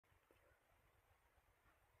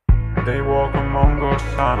They walk among us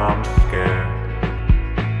and I'm scared.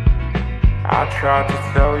 I tried to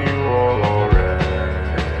tell you all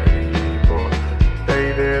already, but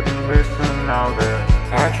they didn't listen. Now they're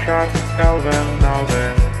I tried to tell them, now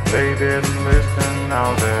they didn't listen.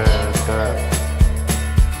 Now they're dead.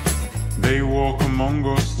 They walk among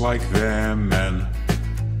us like they're men.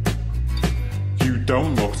 You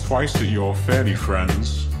don't look twice at your fairy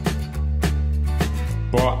friends,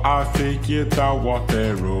 but I figured out what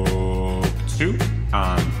they're up to,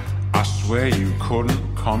 and I swear you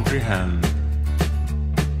couldn't comprehend.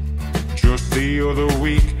 Just the other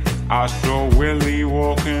week I saw Willie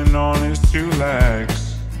walking on his two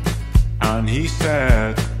legs, and he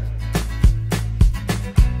said,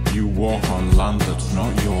 "You walk on land that's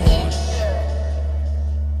not yours."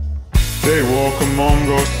 They walk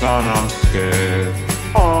among us and I'm scared.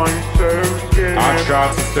 I'm so scared. I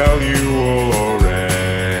tried to tell you all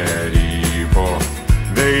already, but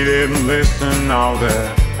they didn't listen. Now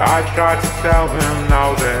they're I tried to tell them,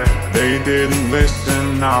 now they didn't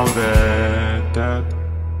listen. Now they're dead.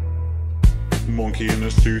 Monkey in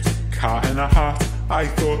a suit, cat in a hat. I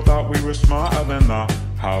thought that we were smarter than that.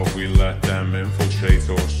 How we let them infiltrate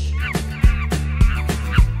us.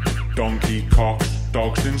 Donkey cocks,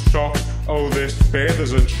 dogs in socks. Oh, this bear,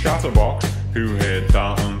 there's a chatterbox. Who heard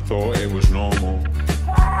that and thought it was normal?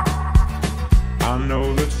 I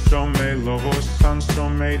know that some may love us and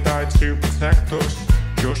some may die to protect us.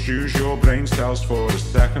 Just use your brain cells for a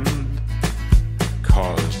second,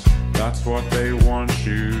 'cause that's what they want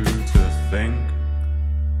you to think.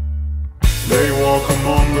 They walk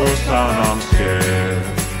among us and I'm scared.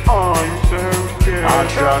 I'm so scared. I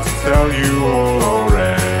tried to tell you all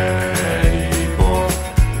already, but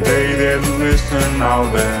they didn't listen. Now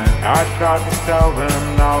I tried to tell them,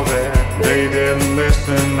 now they didn't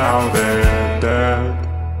listen. Now they're dead.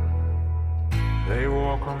 They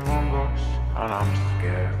walk among us and I'm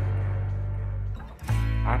scared.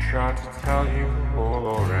 I tried to tell you all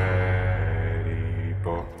already,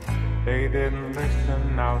 but they didn't listen.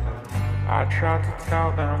 Now I tried to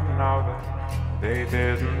tell them, now they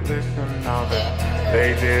didn't listen. Now they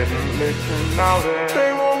didn't listen. Now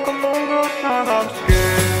they walk among us and I'm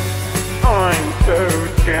scared. I'm so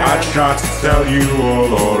scared. I tried to tell you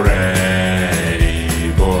all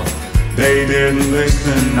already, but they didn't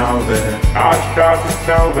listen. Now I tried to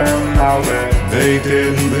tell them, now they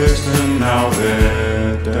didn't listen. Now